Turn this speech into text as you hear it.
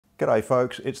G'day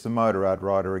folks, it's the Motorrad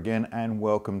Rider again and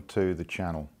welcome to the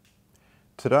channel.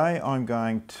 Today I'm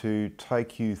going to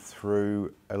take you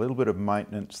through a little bit of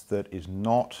maintenance that is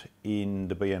not in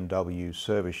the BMW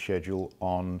service schedule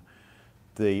on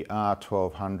the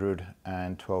R1200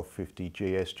 and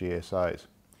 1250GS GSAs.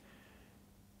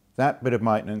 That bit of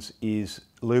maintenance is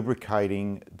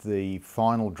lubricating the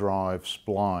final drive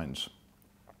splines.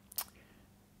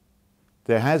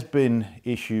 There has been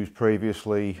issues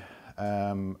previously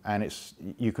and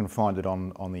you can find it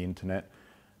on the internet,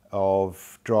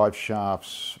 of drive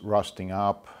shafts rusting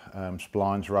up,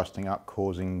 splines rusting up,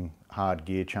 causing hard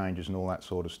gear changes and all that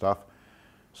sort of stuff.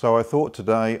 So I thought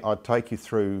today I'd take you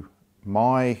through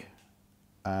my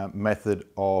method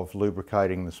of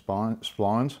lubricating the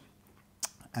splines,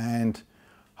 and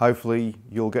hopefully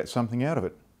you'll get something out of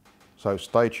it. So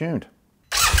stay tuned.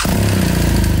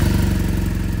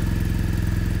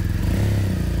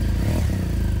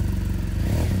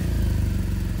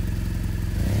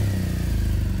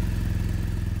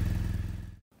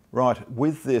 Right,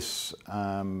 with this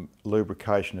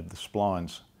lubrication of the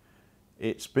splines,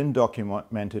 it's been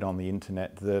documented on the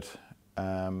internet that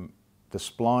the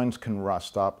splines can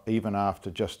rust up even after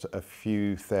just a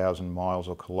few thousand miles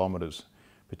or kilometres,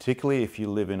 particularly if you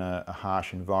live in a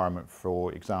harsh environment,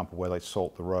 for example, where they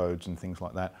salt the roads and things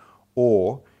like that,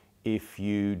 or if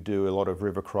you do a lot of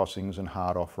river crossings and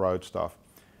hard off-road stuff.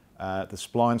 The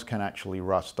splines can actually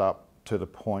rust up to the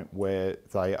point where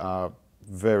they are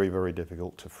very, very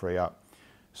difficult to free up.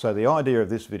 So the idea of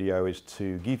this video is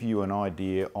to give you an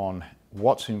idea on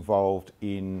what's involved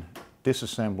in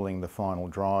disassembling the final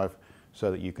drive so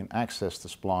that you can access the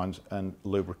splines and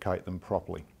lubricate them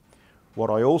properly. What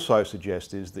I also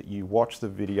suggest is that you watch the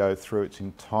video through its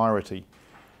entirety,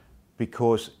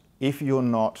 because if you're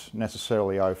not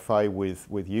necessarily au fait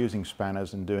with using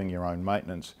spanners and doing your own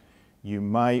maintenance, you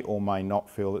may or may not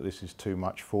feel that this is too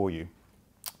much for you.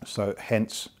 So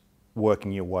hence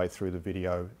working your way through the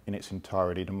video in its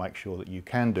entirety to make sure that you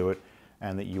can do it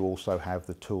and that you also have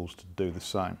the tools to do the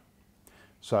same.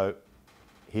 So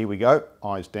here we go,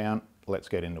 eyes down, let's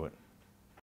get into it.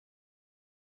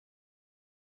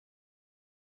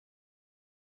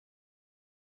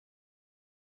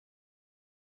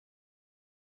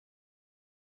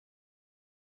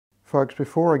 Folks,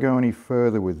 before I go any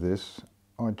further with this,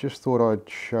 I just thought I'd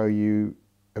show you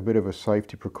a bit of a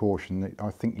safety precaution that I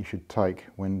think you should take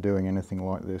when doing anything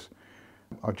like this.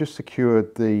 I've just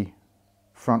secured the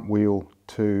front wheel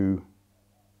to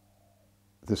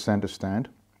the centre stand,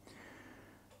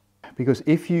 because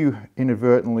if you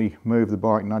inadvertently move the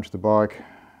bike, nudge the bike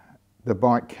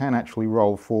can actually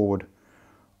roll forward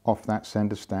off that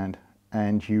centre stand,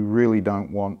 and you really don't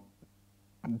want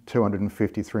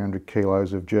 250, 300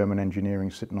 kilos of German engineering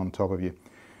sitting on top of you.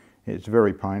 It's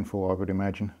very painful, I would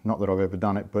imagine. Not that I've ever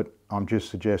done it, but I'm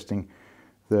just suggesting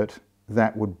that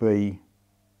that would be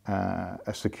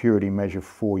a security measure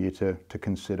for you to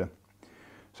consider.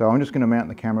 So I'm just going to mount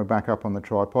the camera back up on the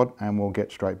tripod and we'll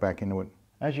get straight back into it.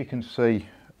 As you can see,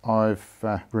 I've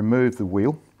removed the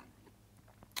wheel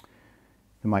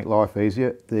to make life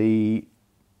easier. The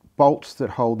bolts that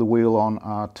hold the wheel on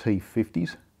are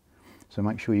T50s, so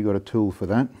make sure you've got a tool for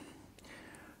that.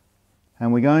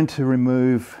 And we're going to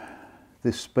remove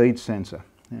this speed sensor.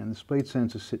 And the speed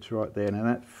sensor sits right there. Now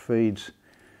that feeds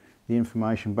the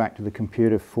information back to the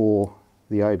computer for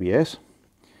the ABS.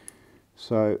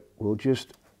 So we'll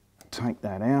just take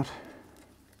that out.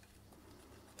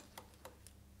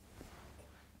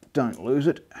 Don't lose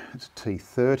it, it's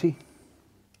T30.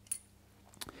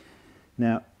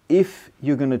 Now if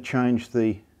you're going to change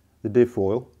the diff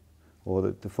oil or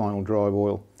the final drive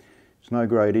oil, it's no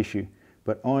great issue.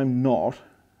 But I'm not,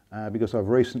 because I've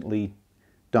recently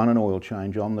done an oil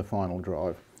change on the final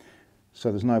drive.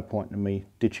 So there's no point in me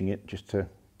ditching it just to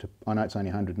I know it's only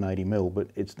 180 mil, but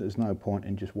there's no point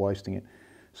in just wasting it.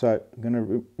 So I'm going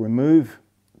to remove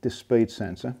this speed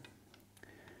sensor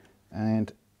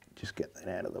and just get that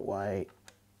out of the way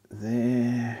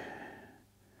there.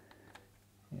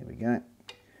 There we go.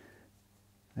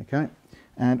 Okay,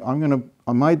 and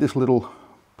I made this little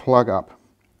plug up.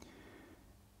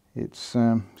 It's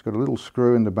got a little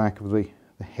screw in the back of the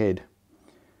head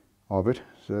of it.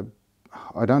 So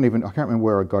I can't remember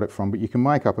where I got it from, but you can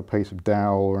make up a piece of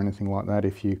dowel or anything like that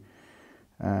if you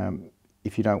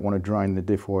don't want to drain the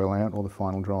diff oil out or the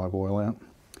final drive oil out.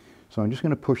 So I'm just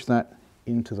going to push that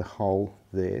into the hole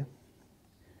there,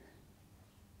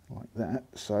 like that.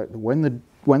 So when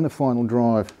the final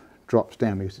drive drops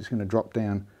down, because it's going to drop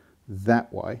down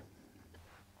that way,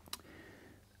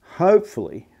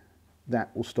 hopefully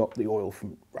that will stop the oil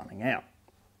from running out,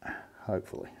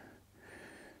 hopefully.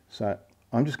 So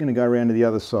I'm just going to go around to the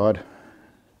other side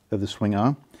of the swing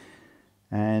arm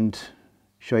and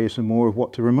show you some more of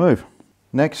what to remove.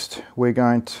 Next, we're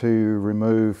going to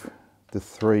remove the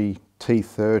 3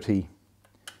 T30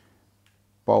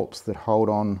 bolts that hold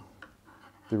on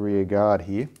the rear guard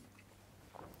here.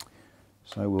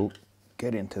 So we'll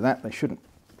get into that. They shouldn't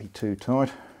be too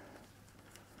tight.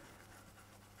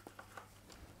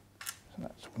 So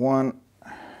that's one.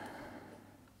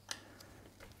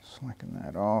 Slacken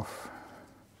that off.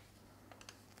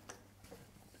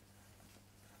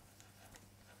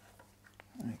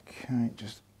 Okay,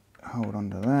 just hold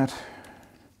on to that.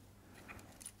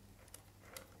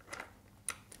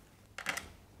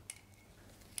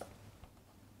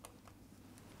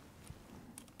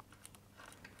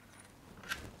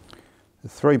 The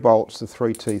 3 bolts, the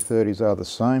 3 T30s are the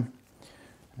same,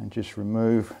 and just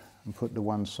remove and put to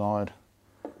one side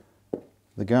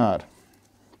the guard.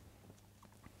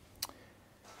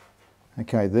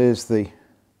 Okay, there's the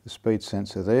speed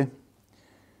sensor there.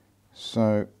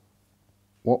 So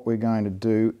what we're going to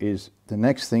do is, the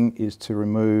next thing is to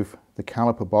remove the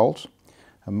caliper bolts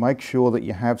and make sure that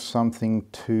you have something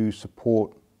to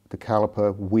support the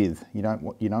caliper with. You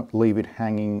don't leave it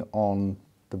hanging on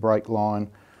the brake line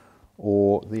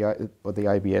or the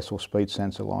ABS or speed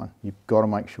sensor line. You've got to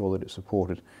make sure that it's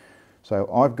supported.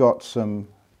 So I've got some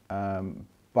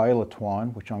baler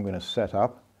twine which I'm going to set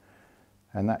up,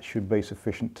 and that should be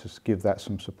sufficient to give that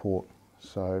some support.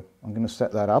 So I'm going to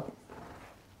set that up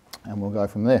and we'll go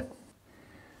from there.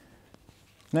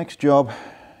 Next job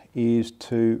is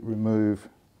to remove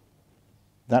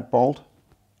that bolt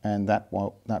and that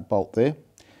bolt there.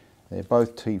 They're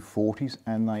both T40s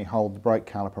and they hold the brake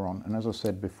caliper on. And as I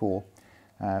said before,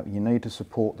 you need to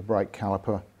support the brake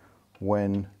caliper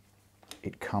when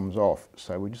it comes off.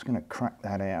 So we're just going to crack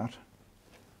that out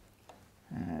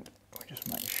and we'll just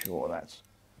make sure that's...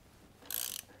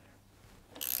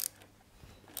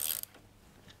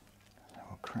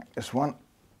 We'll crack this one.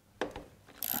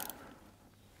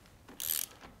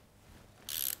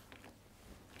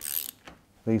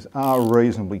 These are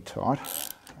reasonably tight.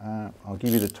 I'll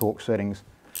give you the torque settings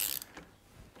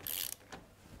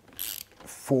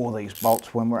for these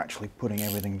bolts when we're actually putting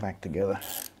everything back together.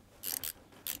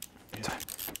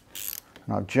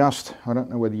 And I don't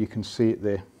know whether you can see it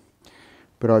there,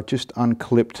 but I've just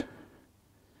unclipped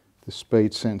the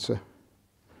speed sensor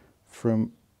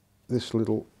from this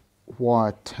little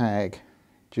wire tag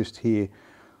just here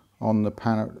on the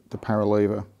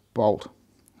paralever bolt.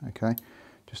 Okay,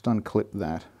 just unclip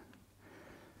that.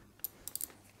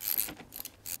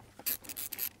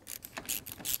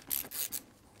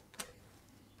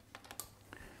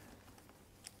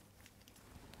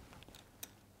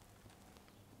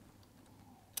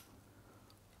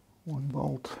 One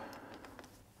bolt.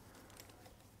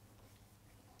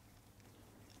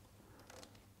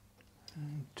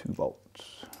 And 2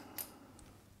 bolts.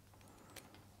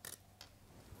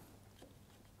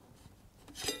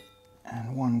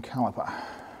 And 1 caliper.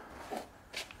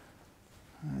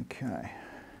 Okay.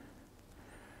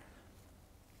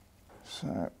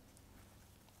 So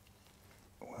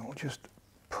we'll just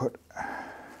put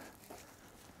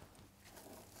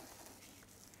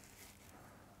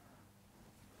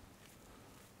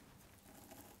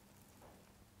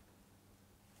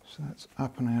so that's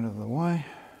up and out of the way.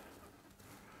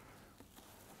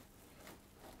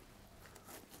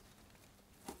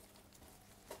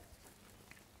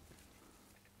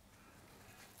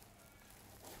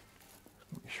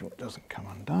 Make sure it doesn't come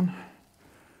undone,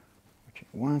 which it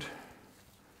won't.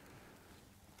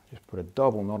 Just put a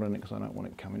double knot in it because I don't want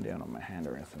it coming down on my hand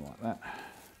or anything like that.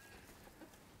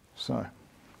 So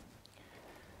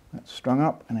that's strung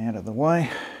up and out of the way.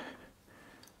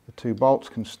 The 2 bolts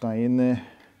can stay in there.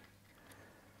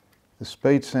 The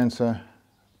speed sensor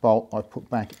bolt I put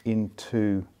back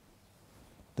into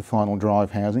the final drive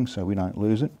housing so we don't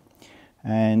lose it.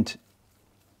 And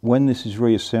when this is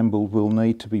reassembled, we'll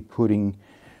need to be putting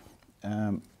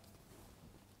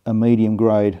a medium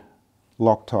grade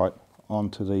Loctite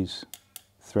onto these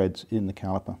threads in the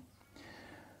caliper.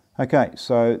 Okay,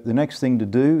 so the next thing to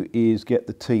do is get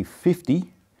the T50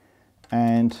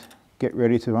 and get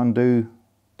ready to undo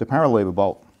the paralever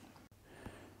bolt.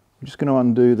 I'm just going to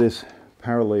undo this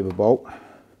paralever bolt,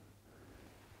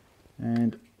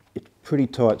 and it's pretty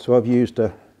tight, so I've used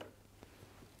a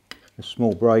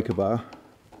small breaker bar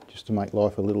just to make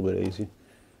life a little bit easier,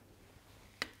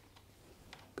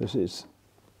 because it's,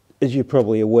 as you're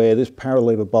probably aware, this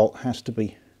paralever bolt has to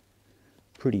be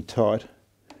pretty tight.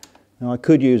 Now I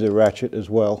could use a ratchet as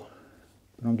well,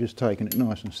 but I'm just taking it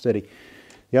nice and steady.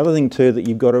 The other thing too that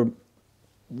you've got to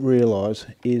realise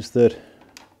is that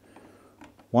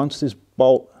once this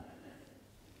bolt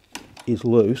is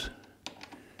loose,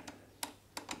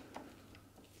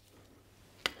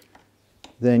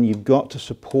 then you've got to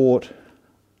support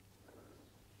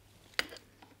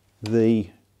the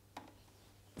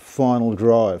final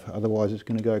drive, otherwise it's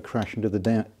going to go crash into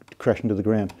the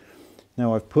ground.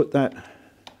 Now I've put that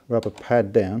rubber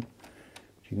pad down.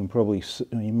 You can probably see,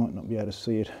 you might not be able to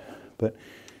see it, but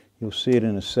you'll see it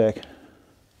in a sec.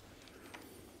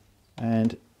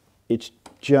 And it's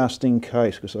just in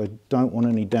case, because I don't want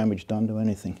any damage done to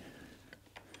anything.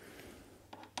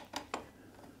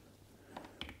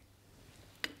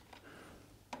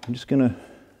 I'm just going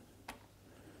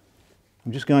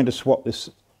to swap this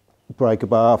breaker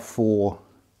bar for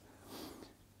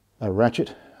a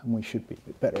ratchet, and we should be a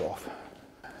bit better off.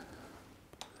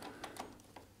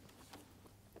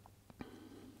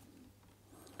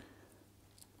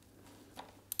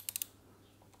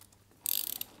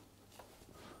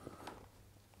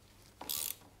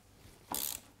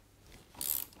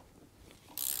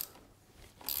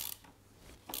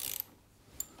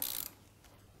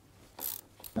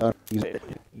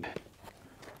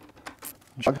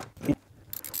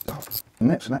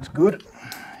 And that's good.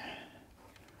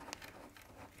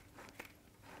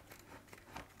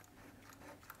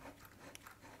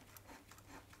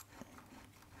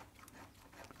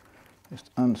 Just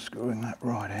unscrewing that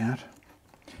right out.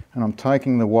 And I'm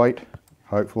taking the weight,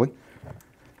 hopefully,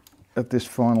 of this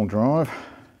final drive.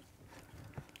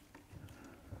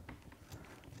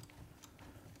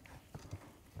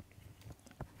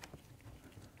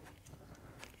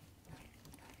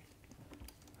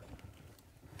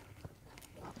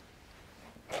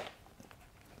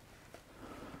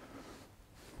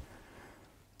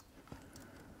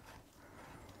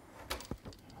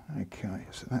 Okay,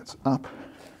 so that's up.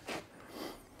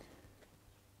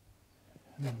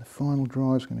 And then the final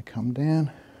drive is going to come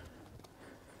down.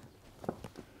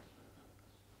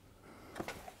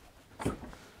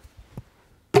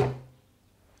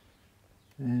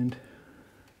 And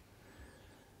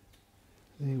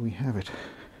there we have it.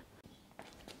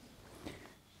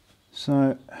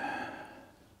 So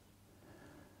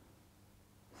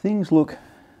things look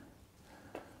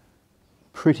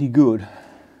pretty good.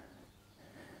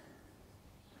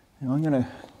 Now I'm going to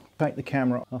take the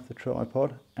camera off the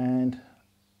tripod and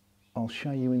I'll show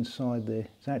you inside there.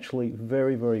 It's actually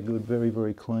very, very good, very,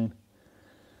 very clean,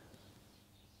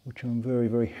 which I'm very,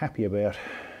 very happy about,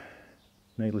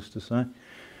 needless to say.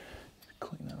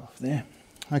 Clean that off there.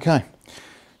 Okay,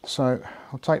 so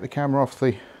I'll take the camera off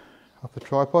the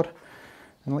tripod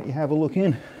and let you have a look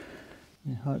in.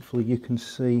 And hopefully you can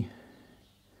see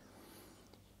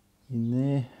in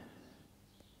there.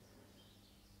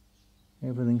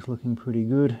 Everything's looking pretty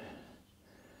good.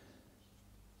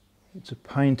 It's a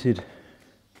painted,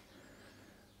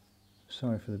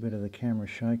 sorry for the bit of the camera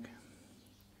shake.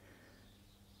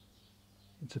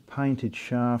 It's a painted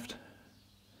shaft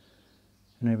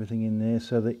and everything in there,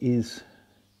 so there is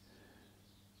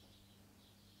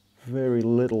very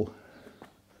little,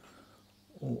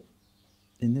 or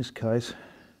in this case,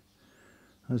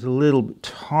 there's a little bit,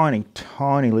 tiny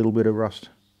little bit of rust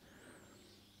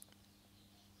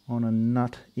on a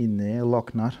nut in there,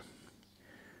 lock nut.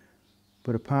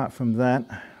 But apart from that,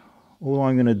 all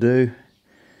I'm going to do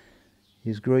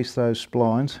is grease those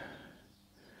splines,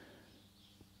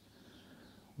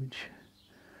 which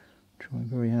I'm trying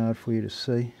very hard for you to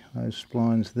see, those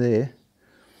splines there.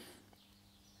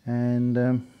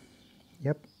 And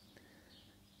yep,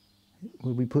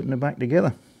 we'll be putting it back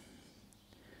together.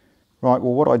 Right,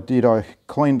 well what I did, I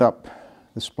cleaned up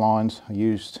the splines. I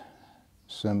used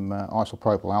some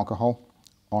isopropyl alcohol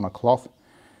on a cloth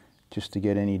just to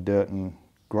get any dirt and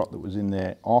grot that was in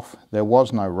there off. There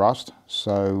was no rust,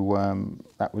 so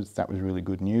that was really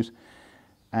good news.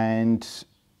 And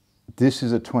this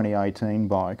is a 2018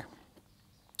 bike,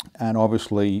 and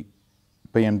obviously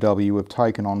BMW have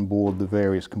taken on board the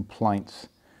various complaints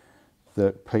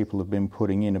that people have been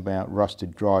putting in about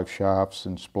rusted drive shafts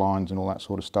and splines and all that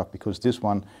sort of stuff, because this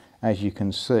one, as you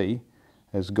can see,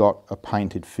 has got a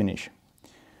painted finish.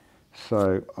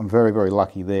 So I'm very, very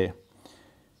lucky there.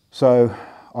 So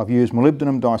I've used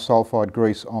molybdenum disulfide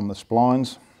grease on the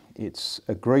splines. It's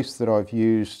a grease that I've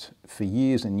used for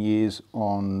years and years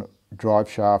on drive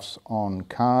shafts on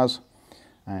cars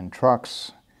and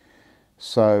trucks.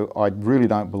 So I really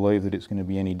don't believe that it's going to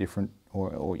be any different,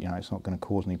 or you know, it's not going to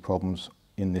cause any problems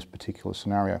in this particular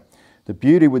scenario. The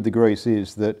beauty with the grease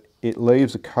is that it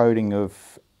leaves a coating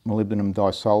of molybdenum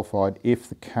disulfide if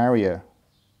the carrier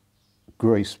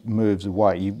grease moves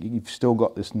away. You've still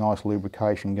got this nice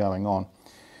lubrication going on.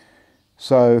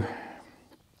 So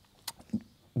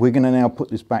we're going to now put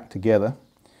this back together,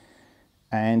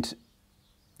 And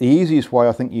the easiest way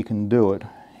I think you can do it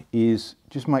is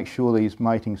just make sure these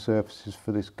mating surfaces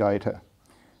for this gaiter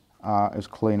are as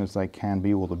clean as they can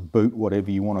be, or the boot, whatever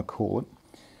you want to call it.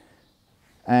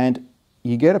 And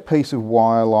you get a piece of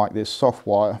wire like this, soft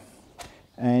wire,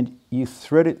 and you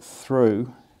thread it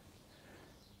through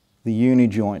the uni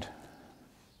joint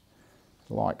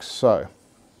like so.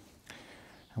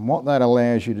 And what that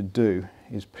allows you to do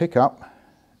is pick up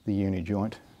the uni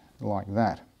joint like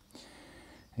that.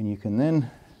 And you can then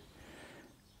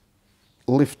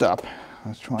lift up.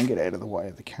 Let's try and get out of the way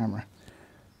of the camera.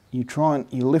 You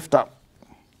lift up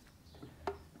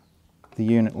the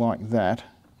unit like that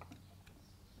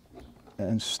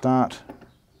and start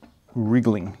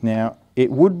wriggling. Now,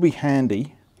 it would be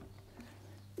handy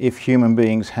if human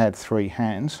beings had 3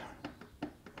 hands,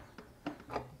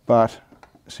 but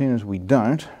as soon as we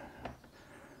don't,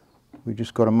 we've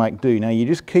just got to make do. Now, you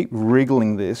just keep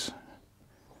wriggling this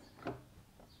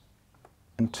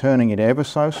and turning it ever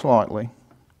so slightly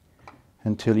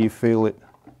until you feel it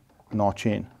notch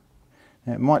in.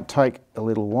 Now, it might take a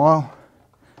little while,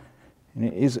 and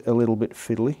it is a little bit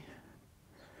fiddly,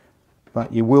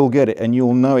 but you will get it, and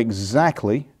you'll know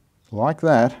exactly, like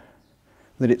that,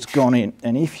 that it's gone in.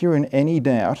 And if you're in any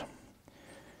doubt,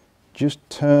 just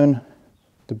turn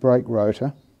the brake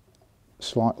rotor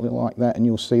slightly like that and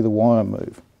you'll see the wire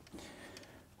move.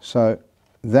 So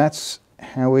that's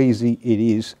how easy it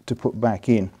is to put back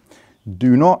in.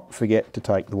 Do not forget to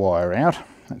take the wire out.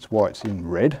 That's why it's in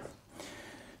red.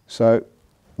 So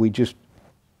we just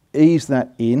ease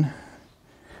that in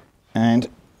and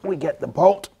we get the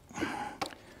bolt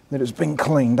that has been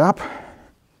cleaned up,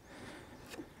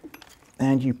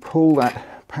 and you pull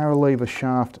that power lever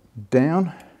shaft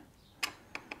down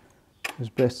as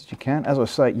best as you can. As I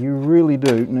say, you really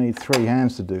do need 3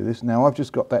 hands to do this. Now, I've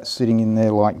just got that sitting in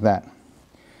there like that.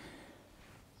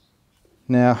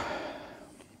 Now,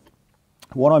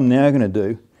 what I'm now going to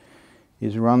do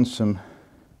is run some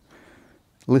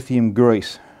lithium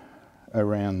grease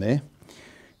around there.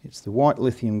 It's the white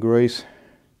lithium grease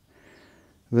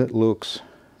that looks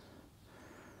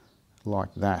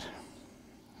like that.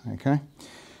 Okay,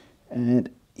 and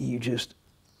you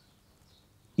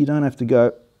don't have to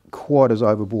go quite as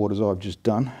overboard as I've just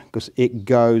done, because it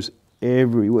goes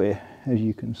everywhere, as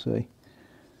you can see.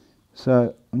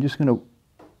 So I'm just going to,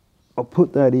 I'll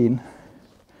put that in.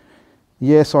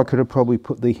 Yes, I could have probably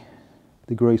put the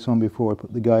grease on before I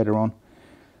put the gaiter on,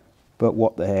 but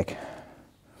what the heck.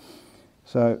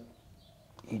 So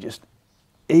you just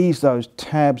ease those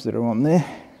tabs that are on there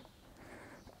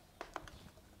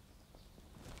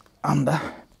under.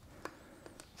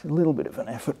 It's a little bit of an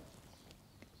effort,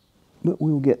 but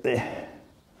we'll get there.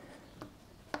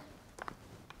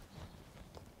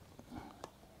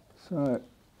 So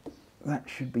that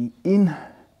should be in.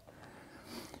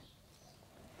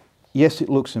 Yes, it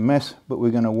looks a mess, but we're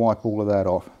going to wipe all of that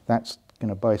off. That's going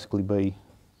to basically be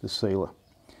the sealer.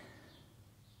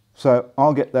 So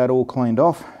I'll get that all cleaned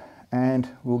off and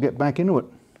we'll get back into it.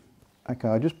 Okay,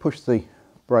 I just pushed the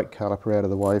brake caliper out of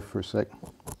the way for a sec.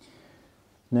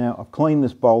 Now, I've cleaned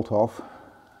this bolt off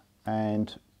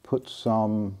and put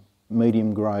some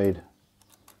medium grade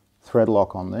thread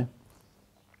lock on there.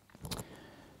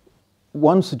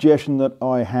 One suggestion that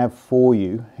I have for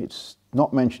you, it's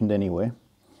not mentioned anywhere,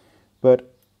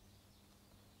 but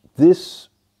this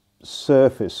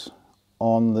surface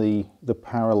on the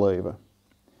power lever,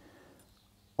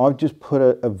 I've just put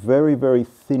a very, very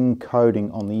thin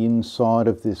coating on the inside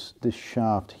of this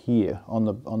shaft here, on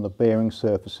the bearing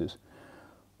surfaces.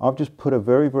 I've just put a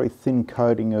very, very thin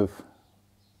coating of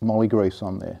moly grease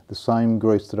on there, the same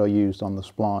grease that I used on the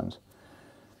splines.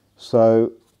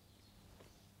 So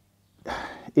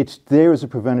it's there as a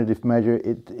preventative measure.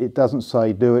 It doesn't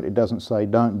say do it, it doesn't say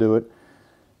don't do it.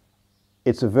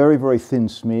 It's a very, very thin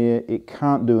smear. It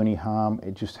can't do any harm.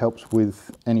 It just helps with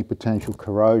any potential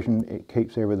corrosion. It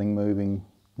keeps everything moving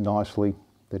nicely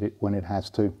when it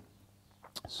has to.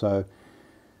 So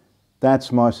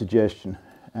that's my suggestion.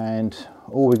 And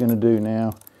all we're going to do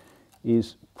now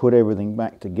is put everything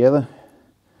back together,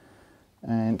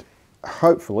 and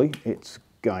hopefully it's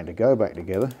going to go back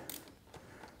together.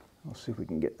 I'll see if we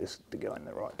can get this to go in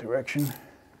the right direction,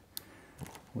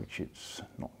 which it's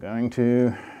not going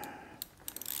to.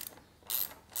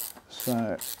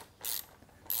 So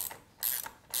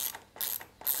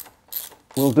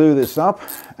we'll do this up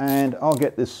and I'll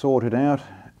get this sorted out,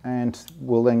 and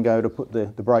we'll then go to put the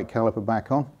brake caliper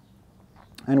back on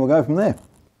and we'll go from there.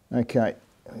 Okay,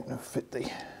 I'm going to fit the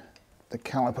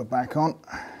caliper back on,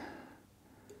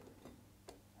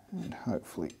 and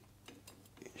hopefully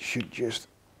it should just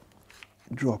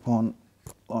drop on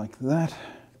like that.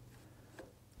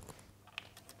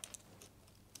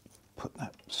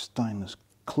 stainless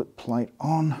clip plate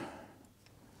on.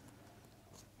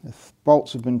 The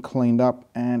bolts have been cleaned up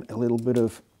and a little bit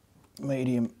of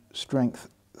medium strength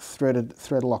threaded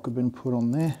thread lock have been put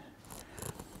on there.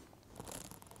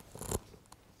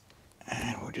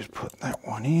 And we'll just put that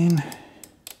one in,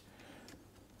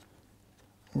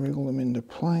 wriggle them into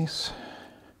place.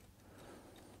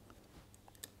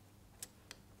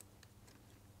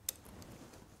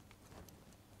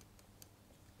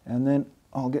 And then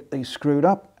I'll get these screwed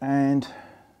up and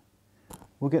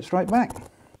we'll get straight back.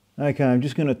 Okay, I'm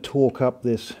just going to torque up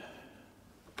this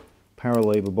power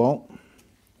lever bolt.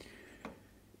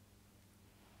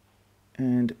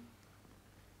 And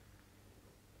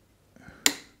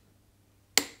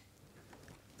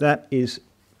that is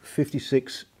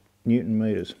 56 Newton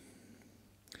meters.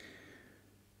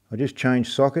 I just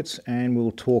changed sockets and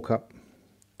we'll torque up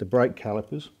the brake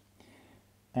calipers.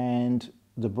 And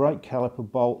the brake caliper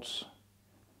bolts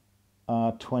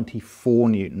are 24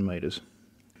 Newton meters.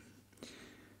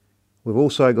 We've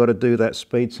also got to do that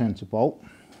speed sensor bolt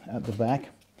at the back,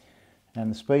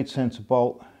 and the speed sensor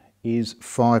bolt is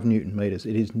 5 Newton meters.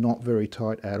 It is not very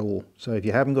tight at all. So if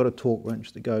you haven't got a torque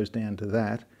wrench that goes down to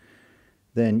that,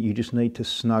 then you just need to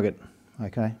snug it.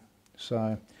 Okay,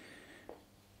 so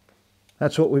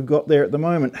that's what we've got there at the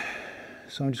moment.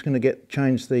 So I'm just going to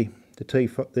change the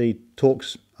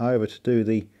torques over to do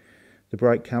the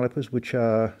brake calipers, which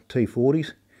are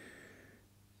T40s,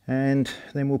 and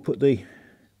then we'll put the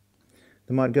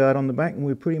mudguard on the back and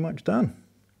we're pretty much done.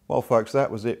 Well folks, that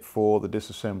was it for the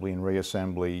disassembly and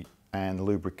reassembly and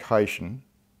lubrication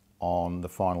on the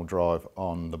final drive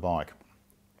on the bike.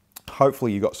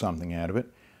 Hopefully you got something out of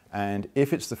it, and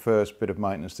if it's the first bit of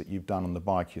maintenance that you've done on the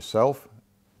bike yourself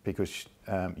because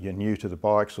you're new to the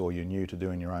bikes or you're new to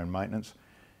doing your own maintenance,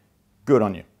 good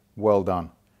on you, well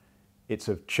done. It's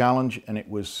a challenge and it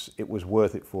was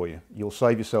worth it for you. You'll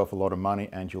save yourself a lot of money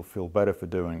and you'll feel better for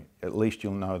doing it. At least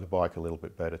you'll know the bike a little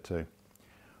bit better too.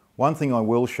 One thing I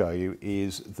will show you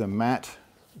is the mat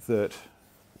that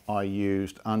I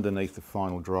used underneath the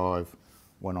final drive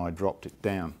when I dropped it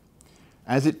down.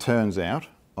 As it turns out,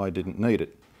 I didn't need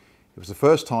it. It was the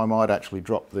first time I'd actually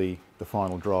dropped the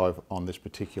final drive on this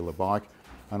particular bike,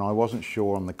 and I wasn't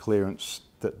sure on the clearance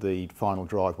that the final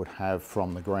drive would have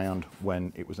from the ground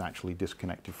when it was actually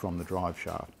disconnected from the drive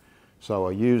shaft. So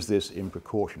I used this in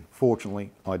precaution.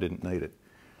 Fortunately, I didn't need it.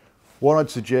 What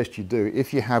I'd suggest you do,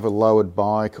 if you have a lowered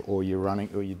bike or you're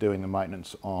doing the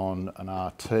maintenance on an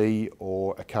RT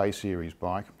or a K-series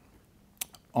bike,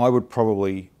 I would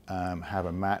probably have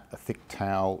a mat, a thick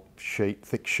towel sheet,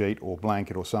 thick sheet or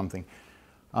blanket or something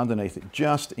underneath it,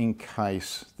 just in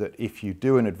case that if you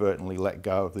do inadvertently let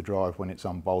go of the drive when it's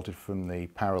unbolted from the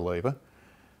power lever,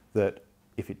 that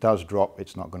if it does drop,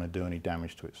 it's not going to do any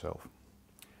damage to itself.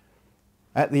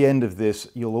 At the end of this,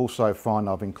 you'll also find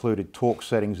I've included torque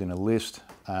settings in a list,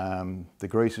 the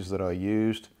greases that I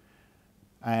used,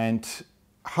 and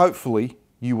hopefully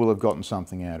you will have gotten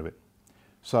something out of it.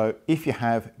 So if you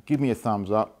have, give me a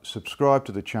thumbs up, subscribe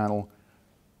to the channel,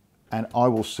 and I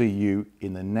will see you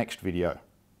in the next video.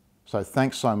 So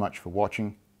thanks so much for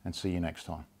watching, and see you next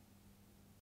time.